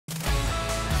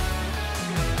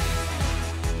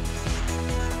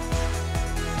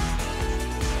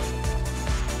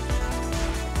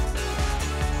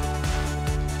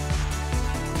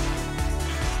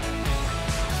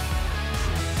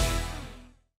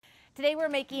Today we're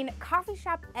making coffee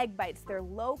shop egg bites. They're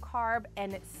low carb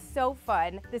and it's so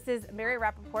fun. This is Mary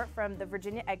Rappaport from the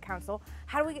Virginia Egg Council.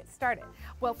 How do we get started?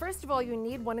 Well, first of all, you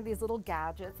need one of these little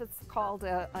gadgets. It's called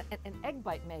an egg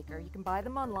bite maker. You can buy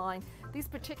them online. These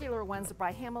particular ones are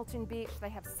by Hamilton Beach. They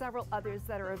have several others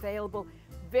that are available.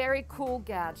 Very cool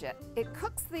gadget. It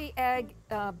cooks the egg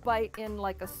bite in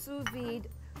like a sous vide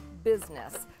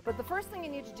business. But the first thing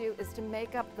you need to do is to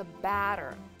make up the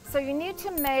batter. So you need to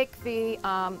make the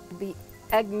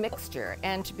egg mixture,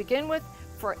 and to begin with,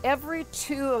 for every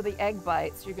 2 of the egg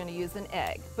bites, you're going to use an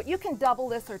egg. But you can double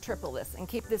this or triple this and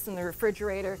keep this in the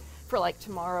refrigerator for like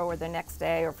tomorrow or the next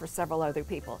day or for several other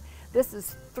people. This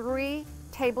is 3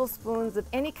 tablespoons of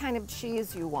any kind of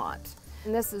cheese you want.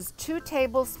 And this is 2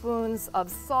 tablespoons of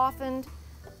softened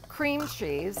cream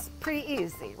cheese. Pretty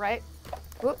easy, right?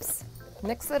 Whoops.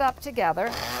 Mix it up together.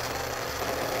 Nice.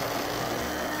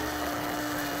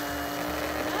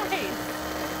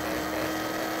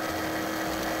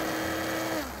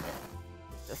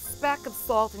 A speck of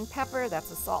salt and pepper. That's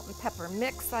a salt and pepper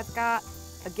mix I've got.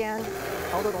 Again,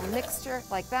 a little mixture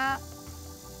like that.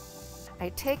 I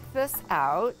take this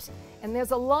out, and there's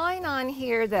a line on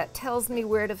here that tells me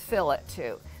where to fill it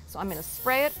to. So I'm going to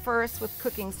spray it first with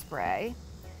cooking spray,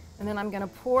 and then I'm going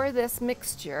to pour this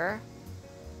mixture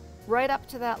right up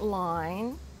to that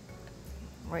line,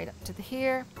 right up to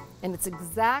here, and it's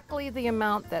exactly the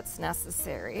amount that's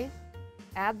necessary.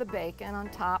 Add the bacon on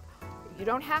top. You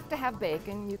don't have to have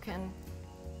bacon. You can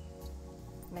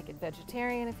make it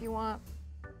vegetarian if you want.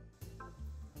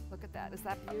 Look at that. Is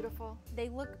that beautiful? They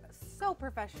look so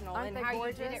professional. Aren't and they how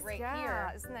gorgeous? You did it right yeah,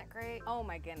 here. Isn't that great? Oh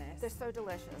my goodness. They're so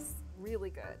delicious.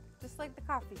 Really good. Just like the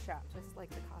coffee shop. Just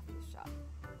like the coffee shop.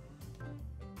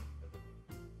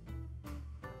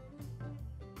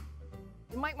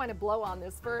 You might want to blow on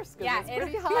this first because it's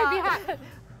pretty hot. Might be hot.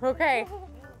 Okay.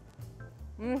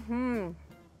 Mm-hmm.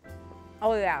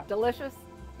 Oh yeah. Delicious?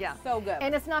 Yeah. So good.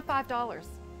 And it's not $5.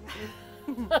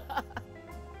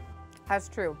 That's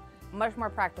true. Much more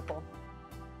practical.